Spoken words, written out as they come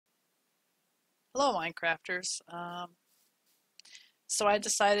Hello, Minecrafters. So I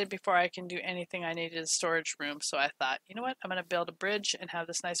decided before I can do anything I needed a storage room. So I thought, you know what? I'm going to build a bridge and have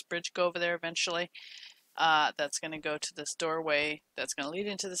this nice bridge go over there eventually. That's going to go to this doorway that's going to lead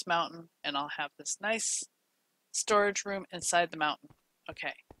into this mountain, and I'll have this nice storage room inside the mountain.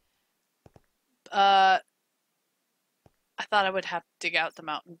 Okay. Uh, I thought I would have to dig out the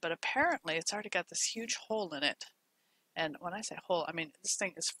mountain, but apparently it's already got this huge hole in it. And when I say hole, I mean this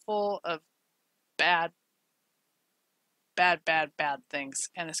thing is full of bad bad things,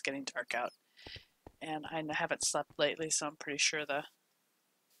 and it's getting dark out. And I haven't slept lately, so I'm pretty sure the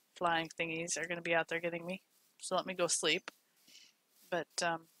flying thingies are going to be out there getting me. So let me go sleep. But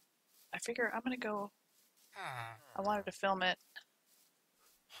I figure I'm going to go. I wanted to film it.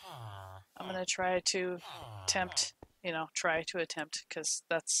 I'm going to try to attempt, because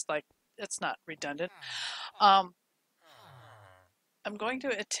that's like, it's not redundant. Um, I'm going to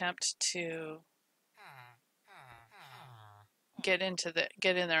attempt to get in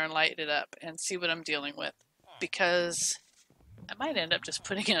there and light it up and see what I'm dealing with, because I might end up just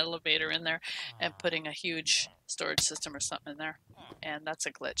putting an elevator in there and putting a huge storage system or something in there, and that's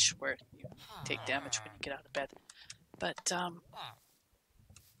a glitch where you take damage when you get out of bed. But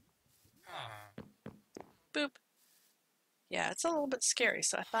boop. Yeah, it's a little bit scary,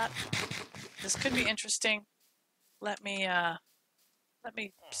 so I thought this could be interesting. Let me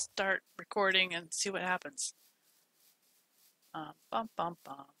start recording and see what happens. Bum bum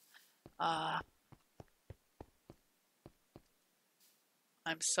bum.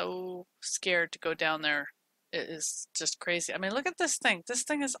 I'm so scared to go down there. It is just crazy. I mean, look at this thing. This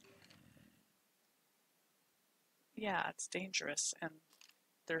thing is, yeah, it's dangerous. And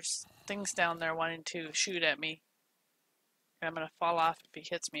there's things down there wanting to shoot at me. And I'm going to fall off if he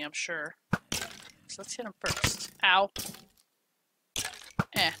hits me, I'm sure. So let's hit him first. Ow.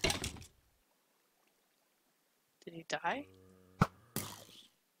 Eh. Did he die?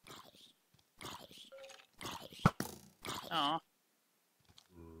 Oh.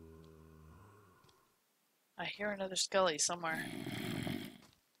 I hear another skelly somewhere.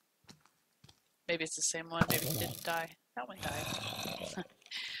 Maybe it's the same one. Maybe he didn't die. That one died.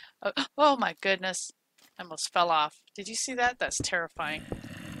 Oh my goodness. I almost fell off. Did you see that? That's terrifying.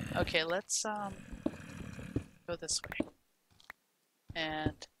 Okay, let's go this way.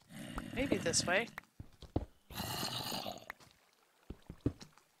 And maybe this way.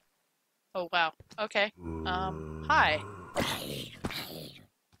 Oh wow. Okay. Hi.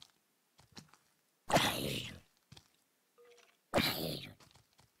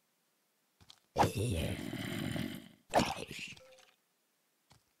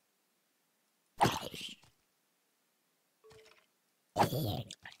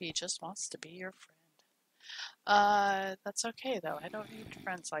 He just wants to be your friend. That's okay though. I don't need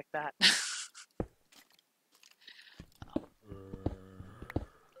friends like that.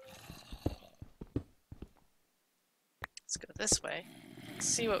 Let's go this way. Let's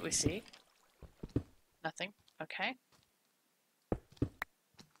see what we see. Nothing. Okay.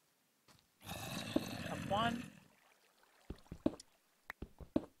 Up one.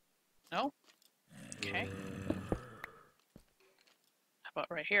 No. Okay. How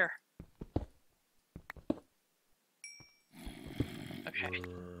about right here? Okay.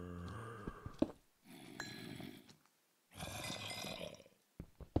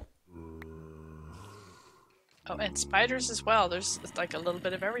 Oh, and spiders as well. There's like a little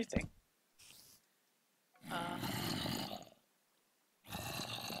bit of everything.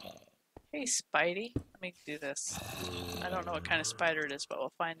 Hey, Spidey. Let me do this. I don't know what kind of spider it is, but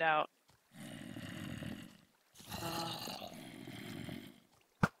we'll find out.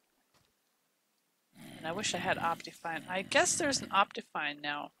 And I wish I had Optifine. I guess there's an Optifine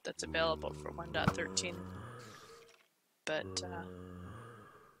now that's available for 1.13. But,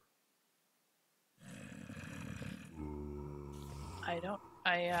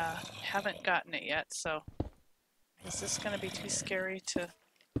 I haven't gotten it yet, so is this going to be too scary to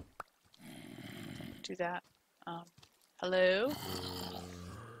do that? Hello?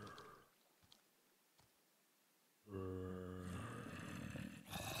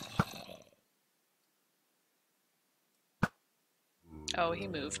 Oh, he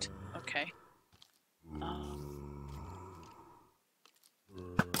moved. Okay.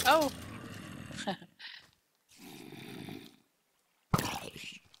 Oh!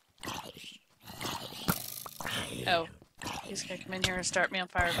 Oh, he's gonna come in here and start me on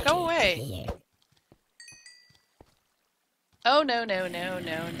fire. Go away! Oh, no, no, no,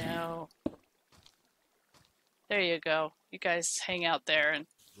 no, no. There you go. You guys hang out there and...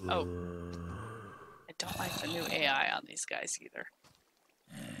 Oh. I don't like the new AI on these guys either.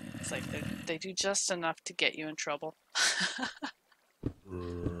 It's like they do just enough to get you in trouble.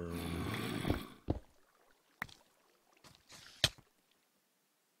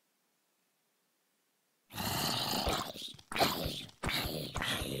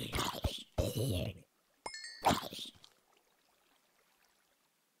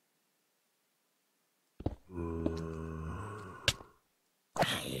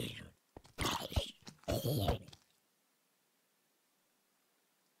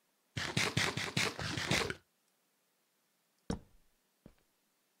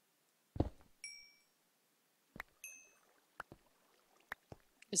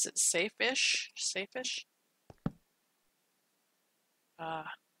 Is it safe-ish? Safe-ish? No,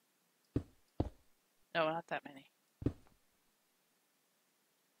 not that many.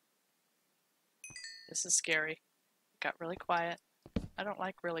 This is scary. It got really quiet. I don't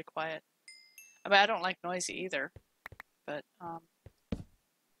like really quiet. I mean, I don't like noisy either, but,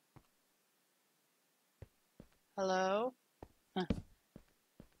 hello? Huh.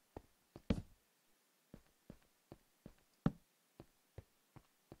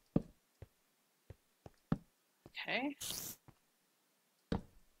 Okay.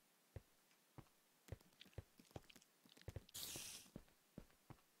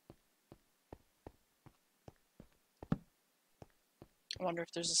 I wonder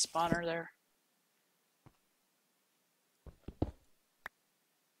if there's a spawner there.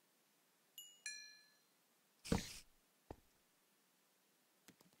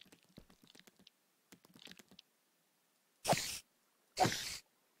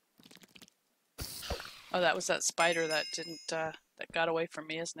 Oh, that was that spider that didn't, that got away from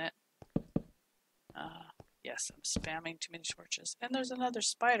me, isn't it? Yes, I'm spamming too many torches. And there's another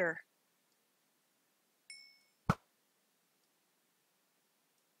spider.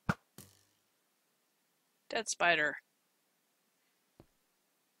 Dead spider.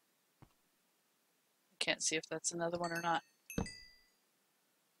 Can't see if that's another one or not.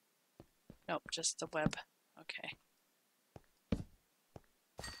 Nope, just the web. Okay.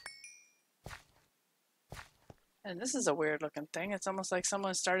 And this is a weird looking thing. It's almost like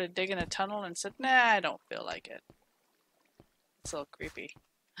someone started digging a tunnel and said, nah, I don't feel like it. It's a little creepy.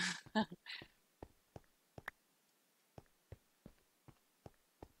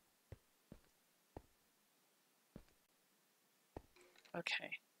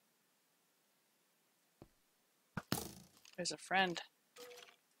 Okay. There's a friend.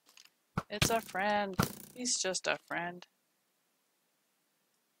 It's a friend. He's just a friend.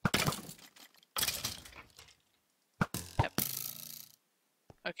 Yep.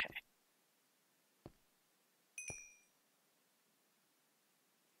 Okay.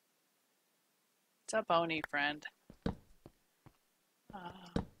 It's a bony friend.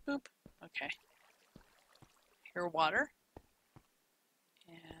 Boop. Okay. Here, water.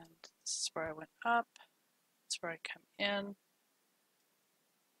 And this is where I went up. That's where I come in.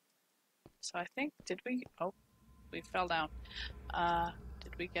 So I think, did we, oh, we fell down.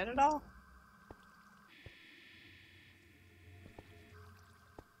 Did we get it all?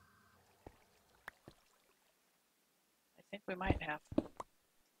 I think we might have.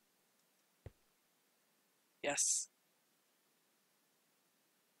 Yes.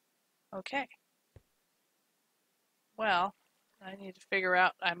 Okay. Well, I need to figure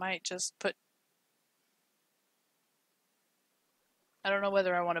out, I might just put, I don't know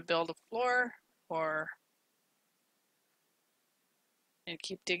whether I want to build a floor or and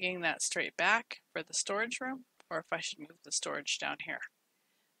keep digging that straight back for the storage room, or if I should move the storage down here.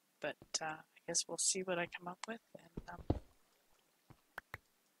 But I guess we'll see what I come up with. And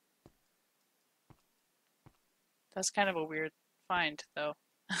that's kind of a weird find, though.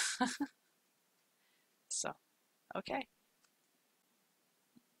 So, okay.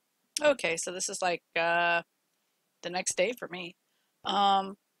 Okay, so this is like the next day for me.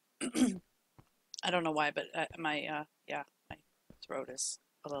 I don't know why, but my yeah, my throat is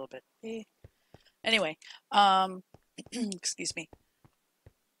a little bit. Anyway, excuse me.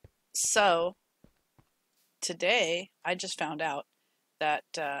 So today I just found out that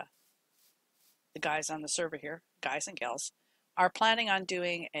the guys on the server here, guys and gals, are planning on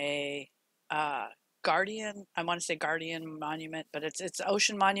doing a Guardian. I want to say Guardian Monument, but it's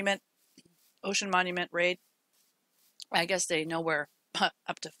Ocean Monument raid. I guess they know where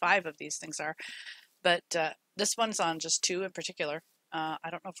up to 5 of these things are, but this one's on just 2 in particular. I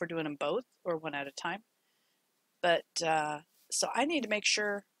don't know if we're doing them both or one at a time, but so I need to make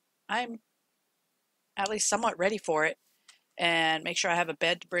sure I'm at least somewhat ready for it and make sure I have a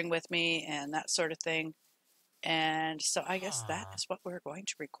bed to bring with me and that sort of thing. And so I guess that is what we're going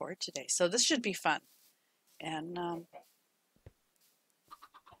to record today. So this should be fun. And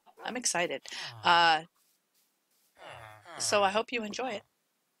I'm excited. So I hope you enjoy it.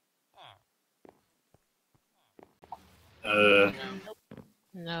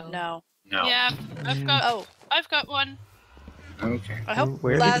 No. Yeah, I've got one. Okay. I hope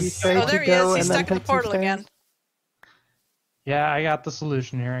Where did you say oh, there to he is. go He's and then stuck in the take some portal again. stairs? Yeah, I got the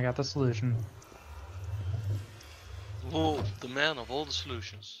solution here. I got the solution. Whoa, the man of all the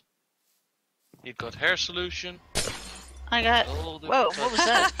solutions. He got hair solution. I got. All the Whoa, what was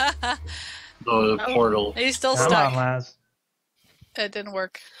that? The portal. He's still Come stuck. on, Laz. It didn't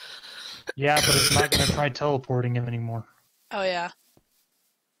work. Yeah, but it's not going to try teleporting him anymore. Oh, yeah.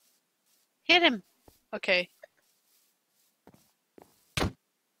 Hit him. Okay.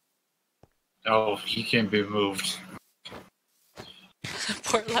 Oh, he can't be moved.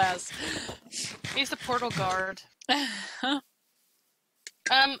 Poor Laz. He's the portal guard. He's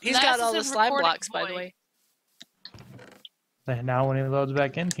Laz got all the is a slime recording blocks, by the boy. way. And now when he loads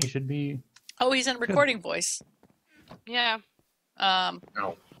back in, he should be... Oh, he's in recording voice. Yeah.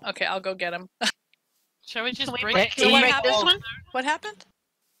 No. Okay, I'll go get him. Shall we just Can we break? break, So can what we break happened? this one? What happened?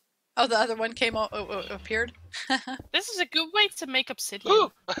 Oh, the other one came appeared? This is a good way to make obsidian.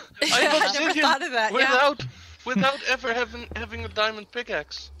 Ooh! I I have never obsidian thought of that, yeah. without ever having a diamond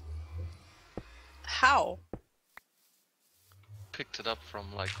pickaxe. How? Picked it up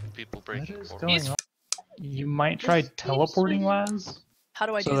from like people What breaking is portals. going on? You might try teleporting Laz, How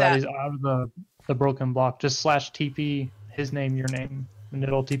do I so do that that? he's out of the broken block. Just /TP his name, your name, and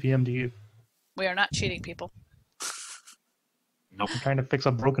it'll TP him to you. We are not cheating, people. Nope. I'm trying to fix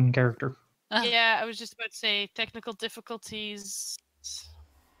a broken character. Yeah, I was just about to say technical difficulties.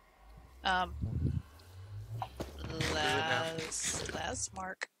 Laz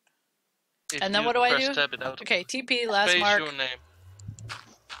Mark. If And then you what do I press do? Tab it out. Okay, TP Laz Space Mark. your name.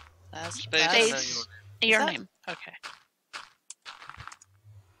 Laz, Space Laz- and then Space. your Your Is that- name. Okay.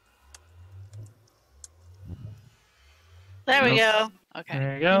 There we go. Okay.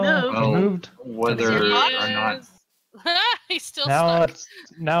 There you go. Moved. He Oh. moved. Whether or not. He's still Now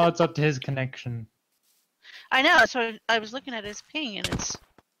stuck. it's up to his connection. I know. So I was looking at his ping, and it's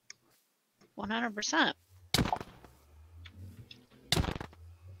 100%.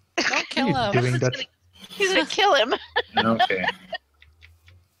 Don't kill He's him. doing Dutch. He's gonna kill him. Okay.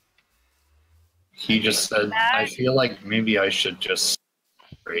 He just said, I feel like maybe I should just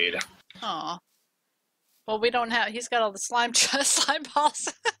trade. Aw. Well, we don't have. He's got all the slime slime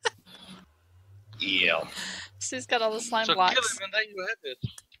balls. Yeah. So he's got all the slime So blocks. kill him and then you have it.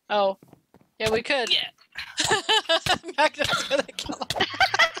 Oh, yeah, we could. Yeah. Magnum's gonna kill him.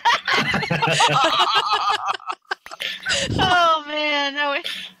 Oh man, no,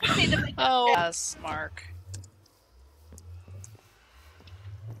 we need to make. Oh, yes, Mark.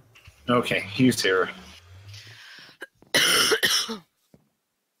 Okay, he's here.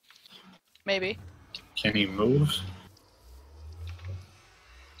 Maybe. Can he move?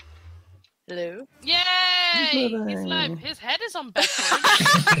 Hello. Yay! He's moving. alive. His head is on backwards.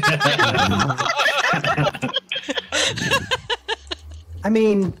 I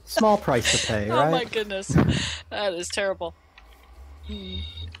mean, small price to pay, Oh right? my goodness. That is terrible.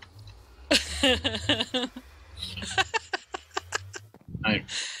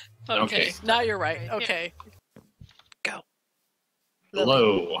 Okay, now you're right. Okay. Go.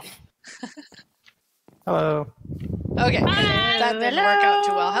 Hello. Hello. Okay, that didn't work out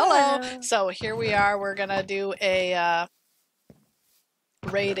too well. Hello. Hello. So here we are. We're gonna do a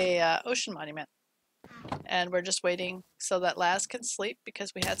raid a ocean monument, and we're just waiting so that Laz can sleep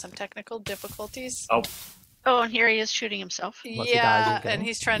because we had some technical difficulties. Oh, Oh, and here he is shooting himself. Unless he dies Yeah, again. and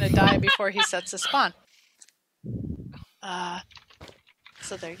he's trying to die before he sets his spawn.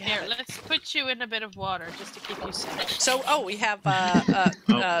 So there you Here, have it. let's put you in a bit of water just to keep you safe. So, we have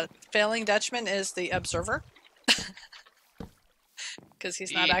Failing Dutchman is the observer because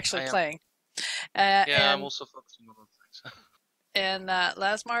he's not Yeah, actually I am. playing. Yeah, I'm and also focusing on other things. and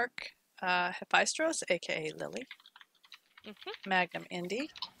Lasmark Hephaestos, aka Lily, Magnum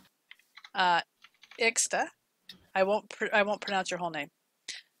Indy, Ixta. I won't pronounce your whole name.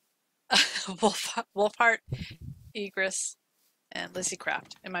 Wolfheart, Egris, and Lizzie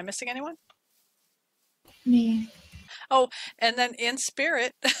Craft. Am I missing anyone? Me. Oh, and then in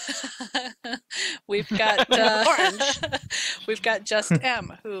spirit, we've got we've got Just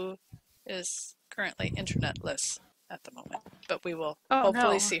M, who is currently internetless at the moment, but we will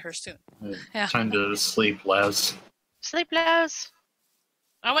hopefully no. see her soon. Yeah. time to sleep, Laz. Sleep, Laz.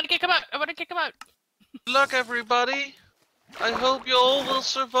 I want to kick him out. I want to kick him out. Good luck, everybody. I hope you all will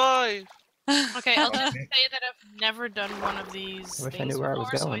survive. Okay, I'll just say that I've never done one of these I wish I things knew where I was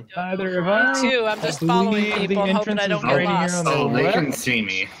before, so going. I don't Neither know. have I. Too. I'm just I following believe people the and hoping I entrance don't is get right here lost. on the Oh, they left. can see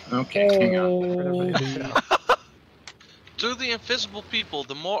me. Okay, hang on. Holy. To the invisible people,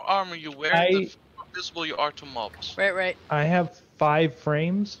 the more armor you wear, I- the more visible you are to mobs. Right. I have 5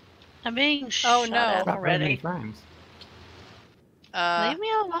 frames. I'm being Oh, shot no. at Not very many already. frames. Leave me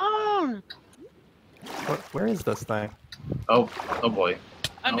alone. Where is this thing? Oh boy.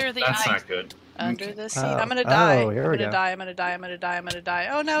 Under Oh, the that's ice. not good. Under Okay. the sea. Oh. I'm gonna die. Oh, here I'm we gonna go. die. I'm gonna die. I'm gonna die. I'm gonna die.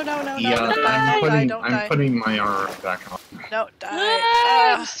 Oh no, no, no, Yeah, no, don't I'm die, don't die. putting my armor back on. Don't die.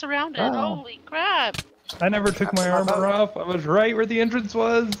 Ah, I'm surrounded. Oh. Holy crap. I never took my That's my armor boat. off. I was right where the entrance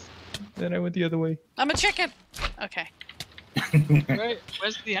was. Then I went the other way. I'm a chicken. Okay.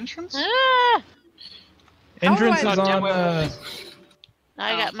 Where's the entrance? Ah, How do Entrance I- is on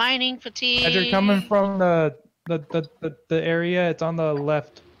I got mining fatigue. as you're coming from the area. It's on the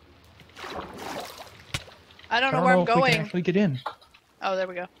left. I don't I know don't where know I'm if we can going. actually get in. Oh, there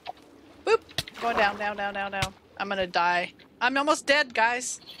we go. Boop. Going down, down, down, down, down. I'm gonna die. I'm almost dead,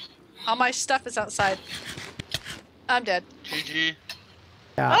 guys. All my stuff is outside. I'm dead. GG.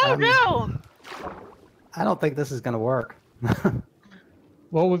 Yeah, Oh no! I don't think this is gonna work.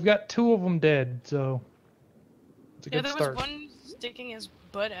 Well, we've got 2 of them dead, so it's a Yeah, good there start. was one sticking his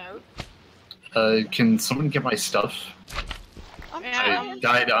butt out. Can someone get my stuff? I'm Yeah. I trying.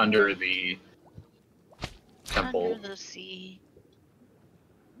 died under the temple. Under the sea.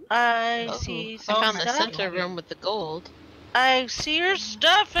 I see. I found the stuff. center room with the gold. I see your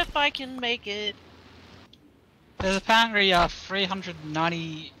stuff if I can make it. There's apparently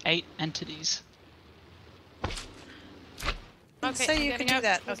 398 entities. Okay, Say I'm you can getting do out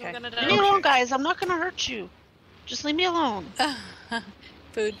that. because I'm Okay. gonna Leave me die. alone, guys. I'm not gonna hurt you. Just leave me alone.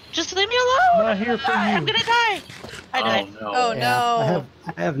 Food. Just leave me alone. Not here for I'm you. gonna die. I died. no. Oh Yeah, no.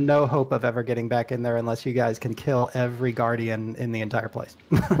 I have no hope of ever getting back in there unless you guys can kill every guardian in the entire place.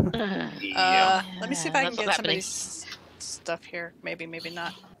 Yeah. Let me see if I can That's get what's somebody's stuff here. Maybe, maybe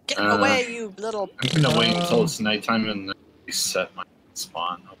not. Get Uh, away, you little. I'm gonna wait until it's nighttime and then reset my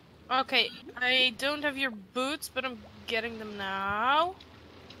spawn. Okay, I don't have your boots, but I'm getting them now.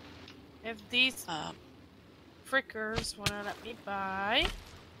 If these frickers wanna let me buy.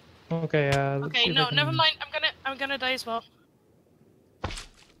 Okay. Let's Okay, see if no, I can- never mind. I'm gonna die as well.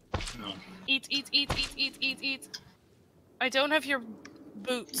 No. Eat. I don't have your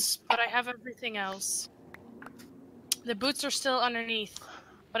boots, but I have everything else. The boots are still underneath,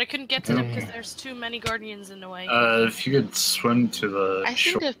 but I couldn't get to them because there's too many guardians in the way. If you could swim to the I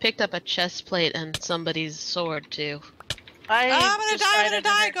seem shore. to have picked up a chest plate and somebody's sword too. I'm gonna just die, I'm died gonna under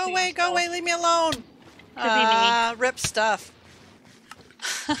die. there Go too, away, go so- away, leave me alone. Could be Rip stuff.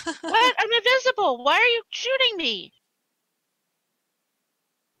 What? I'm invisible. Why are you shooting me?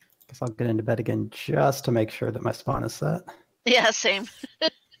 Guess I'll get into bed again just to make sure that my spawn is set. Yeah, same.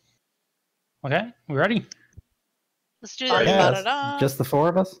 Okay, we ready? Let's do Oh, this. yeah. Yeah, Da-da-da. just the 4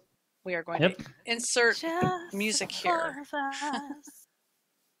 of us? We are going Yep. to insert Just music the here. four of us.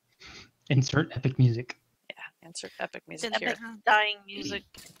 Insert epic music. Yeah, insert epic music Epic here. dying music.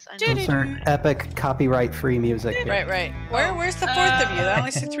 I know. Insert epic copyright-free music. here. Right, right. Where's the fourth of you? I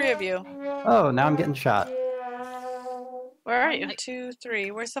only see 3 of you. Oh, now I'm getting shot. Where are you? 1, 2, 3.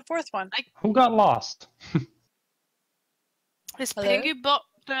 Where's the fourth one? Who got lost? Is Hello? Piggy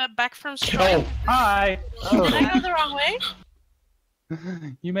back from strike? Oh, hi. Did I go the wrong way?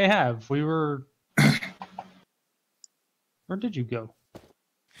 You may have. We were. Where did you go?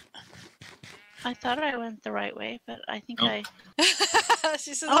 I thought I went the right way, but I think Oh. I.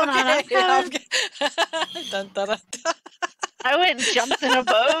 She says, Hold on, I'm okay. Dun, dun, dun, dun. I went and jumped in a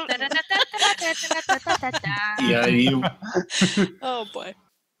boat. Yeah, you. Oh boy.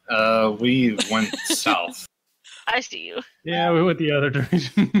 We went south. I see you. Yeah, we went the other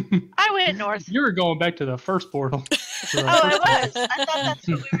direction. I went north. You were going back to the first portal. Oh, I was. I thought that's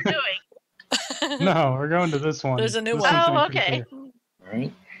what we were doing. No, we're going to this one. There's a new This one. one's Oh, gonna be okay. clear.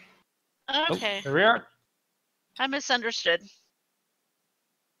 Alright. Okay. There we are. I misunderstood.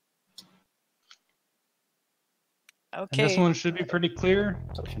 And Okay. this one should be pretty clear.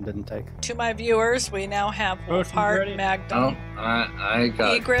 Potion didn't take. To my viewers, we now have Potion's Wolfheart, ready. Oh, Magdum, I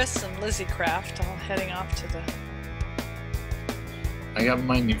got Egress, and LizzieCraft all heading off to the. I got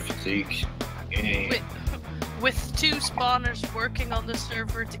my new fatigue. Yay. With 2 spawners working on the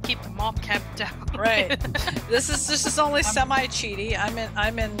server to keep the mob camp down. Right. This is only semi-cheaty.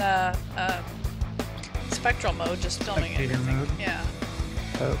 I'm in spectral mode, just filming Spectator everything. mode. Yeah.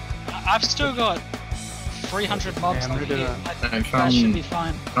 I've still got 300 mobs Yeah, I'm to gonna do hit. that. I That should be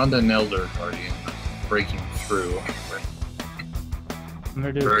fine. found an Elder Guardian breaking through. I'm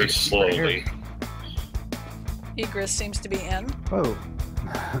gonna do very it right here. slowly. Egress seems to be in. Whoa.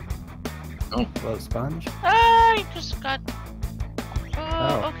 Oh. Hello, sponge. I just got.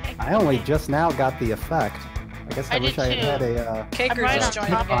 Oh, Okay. I only just now got the effect. I guess I I wish did I had too. had a Caker right just on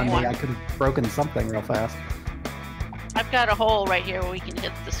joined top the of on game. me. I could have broken something real fast. I've got a hole right here where we can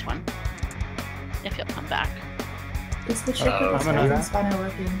hit this one. If you'll come back. Is the trick I'm with gonna- the spawner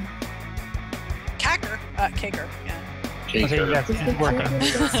working? Caker. Caker. Yeah. Okay, Caker. yes, Is the it's working. trick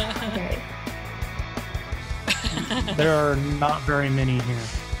with this? Okay. There are not very many here.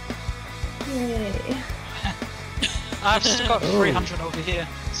 Yay. I've still got Oh. 300 over here.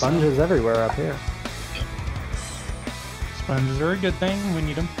 so- Sponges everywhere up here. Sponges are a good thing. We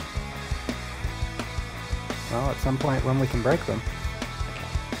need them. Well, at some point when we can break them.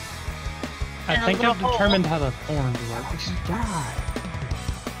 I And a think little I've hole. determined how the thorns work. God.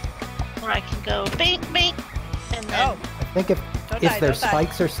 Where I can go bink, bink, and then Oh, I think if don't if die, their don't die.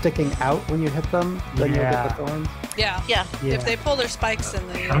 spikes are sticking out when you hit them, then you'll get Yeah. the thorns. Yeah. yeah. Yeah. If they pull their spikes in,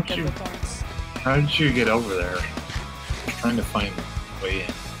 then you don't get the thorns. How did you get over there? I'm trying to find a way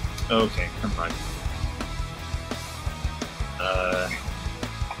in. Okay, never mind.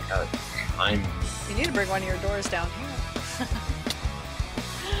 God, I'm. You need to bring one of your doors down here.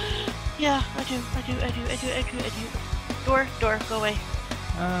 Yeah, I do. Door, go away.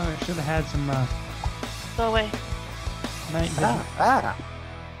 Oh, I should have had some Go away. night vision. Ah!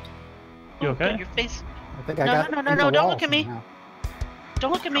 You Oh, okay? Your face. I think I No, got no, in no, the no, don't wall look at me. somehow.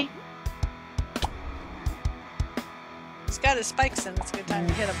 Don't look at me. He's got his spikes in. It's a good time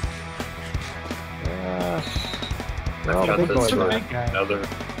to hit him. Where all the got big this boys for are. Big guy. another.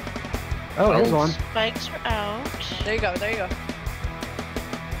 Oh, here's one. Spikes are out. There you go. There you go.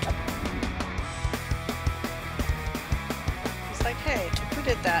 He's like, hey, who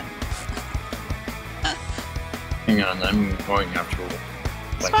did that? Hang on, I'm going after.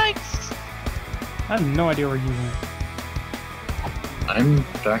 Like, Spikes. I have no idea where you went. I'm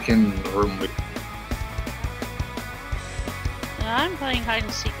back in the room with. I'm playing hide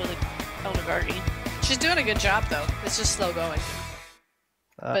and seek with the Elder Guardian. She's doing a good job, though. It's just slow going.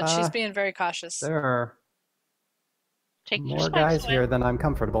 But she's being very cautious. There are Take your more spikes guys away. here than I'm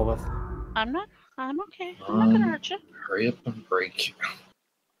comfortable with. I'm okay. I'm not gonna hurt you. Hurry up and break.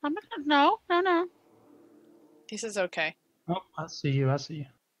 I'm not gonna. No. He says, okay. Oh, I see you. I see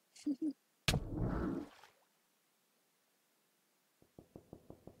you.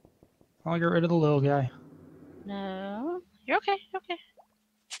 I'll get rid of the little guy. No. You're okay.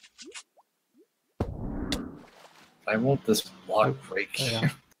 I want this block break. Yeah.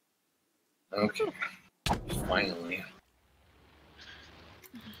 Okay. Finally.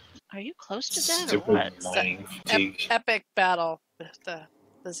 Are you close to that or Stupid what? mining fatigue. Epic battle with the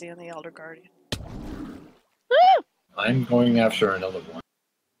Lizzie and the Elder Guardian. Woo! I'm going after another one.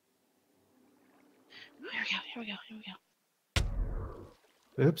 Here we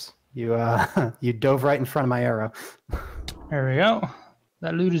go. Oops. You you dove right in front of my arrow. There we go.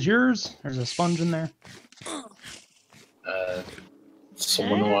 That loot is yours. There's a sponge in there.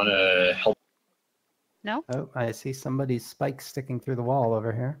 Someone want to help? No? Oh, I see somebody's spike sticking through the wall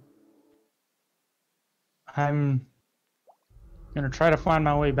over here. I'm gonna try to find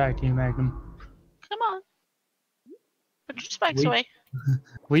my way back to you, Magnum. Come on. Put your spikes We- away.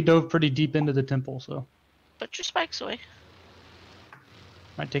 We dove pretty deep into the temple, so Put your spikes away.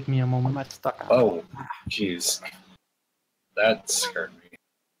 might take me a Am moment. I stuck? Oh, jeez. That scared me.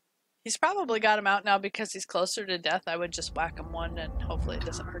 He's probably got him out now because he's closer to death. I would just whack him one and hopefully it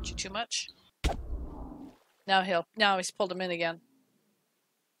doesn't hurt you too much. Now he's pulled him in again.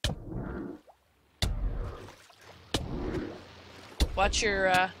 Watch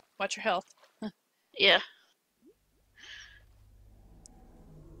your health. Yeah.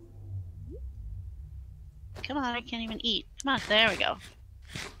 Come on, I can't even eat. Come on, there we go.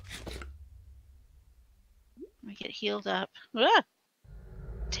 Let me get healed up. Ah!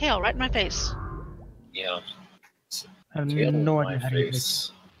 Tail right in my face. Yeah. I have Tail no on idea my how to do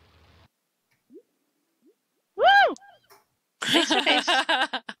this. face. Woo! Face to face.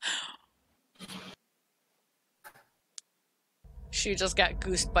 She just got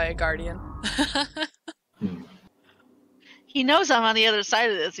goosed by a guardian. Hmm. He knows I'm on the other side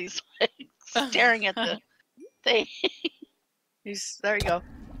of this. He's like staring at the thing. There you go.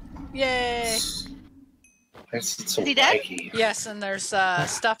 Yay! Why is it so Is he dead? laggy? Yes, and there's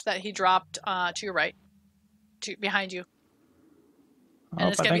stuff that he dropped to your right, behind you, and Oh,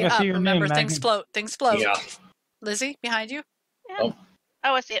 it's I gonna think be I up. see your Remember, name, things Magnum. float. Things float. Yeah. Lizzie, behind you. Oh,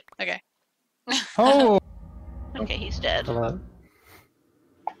 I see it. Okay. Oh, Okay, he's dead. Hello?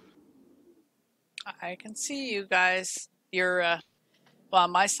 I can see you guys. Your Well,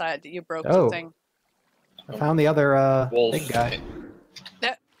 on my side, that you broke Oh. the thing. I found the other Wolf. big guy.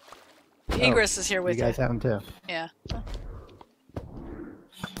 Egress is here with You guys have him too. Yeah.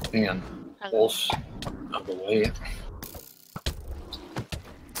 Hang on. Wolf out of the way.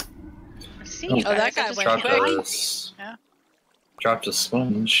 I see Oh, you guys. that guy I just went can't quick. find- Yeah. Dropped a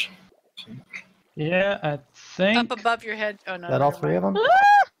sponge. Yeah, I think. Up above your head. Oh no. Is that all never three of mind. them?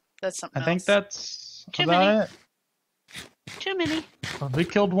 That's something I think else. that's Too about many. it. Too many. Well, we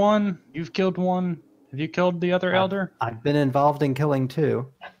killed one. You've killed one. Have you killed the other elder? I've been involved in killing 2.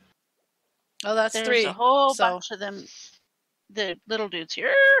 Oh, that's There's 3. a whole So bunch of them. The little dudes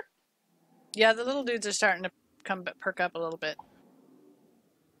here. yeah, the little dudes are starting to perk up a little bit.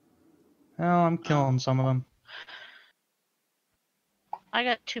 Oh, I'm killing some of them. I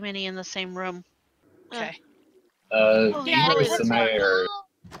got too many in the same room. Okay. Yeah, Egress and I are.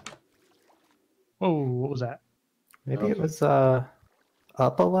 Whoa, what was that? Maybe it was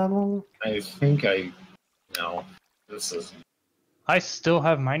up a level. I think I. No. This is. I still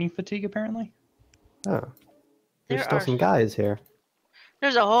have mining fatigue, apparently. Oh, there's There still are- some guys here.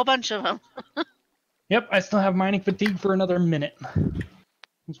 There's a whole bunch of them. Yep, I still have mining fatigue for another minute. I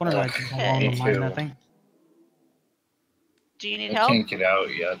was wondering how long Okay. to mine Too. that thing. Do you need I help? can't get out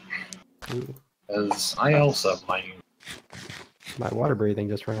yet. Ooh, As I also have mining. my water breathing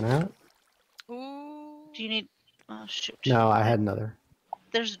just ran out. Ooh. Do you need? Oh shoot. No, I had another.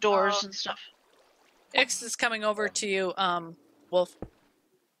 There's doors and stuff. Ix is coming over to you, Wolf.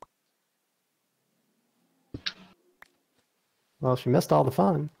 Well, she missed all the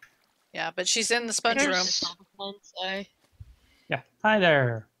fun. Yeah, but she's in the sponge room. There's- Yeah. Hi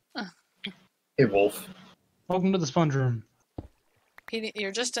there. Hey, Wolf. Welcome to the sponge room.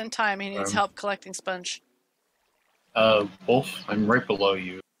 You're just in time. He needs Um, help collecting sponge. Wolf, I'm right below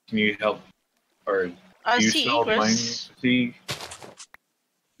you. Can you help? Or I do you see still have mining Egress. fatigue?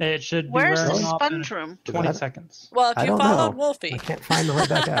 It should be Where's the wearing off in sponge room? 20 Is that- seconds. Well, if I you don't followed know. Wolfie, I can't find the way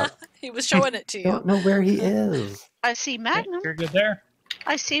back out. he was showing it to I you. don't know where he is. I see Okay, Magnum. you're good there.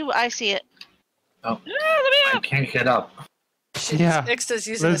 I see it. Oh, Ah, let me I up. can't get up. Yeah. Ix is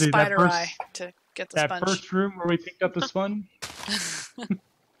using Lizzie, the that spider first- eye to get the That sponge. first room where we picked up the sponge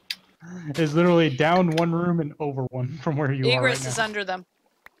is literally down one room and over one from where you are right Egress is now. under them.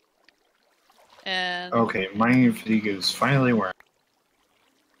 And Okay, mining fatigue is finally wearing.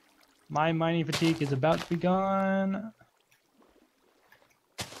 My mining fatigue is about to be gone.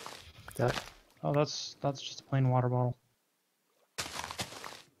 That- Oh, that's just a plain water bottle.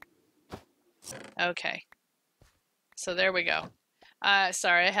 okay. So there we go.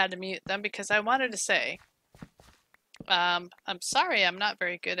 Sorry, I had to mute them because I wanted to say, I'm sorry I'm not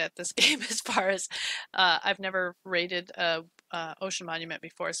very good at this game as far as I've never raided a ocean monument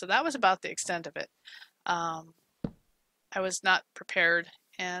before, so that was about the extent of it. I was not prepared,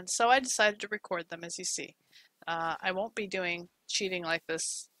 and so I decided to record them, as you see. I won't be doing cheating like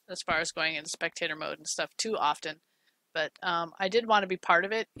this as far as going into spectator mode and stuff too often, but I did want to be part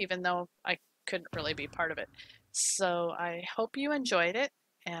of it, even though I couldn't really be part of it. So I hope you enjoyed it,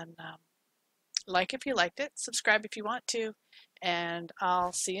 and like if you liked it, subscribe if you want to, and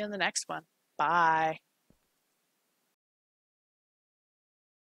I'll see you in the next one. Bye.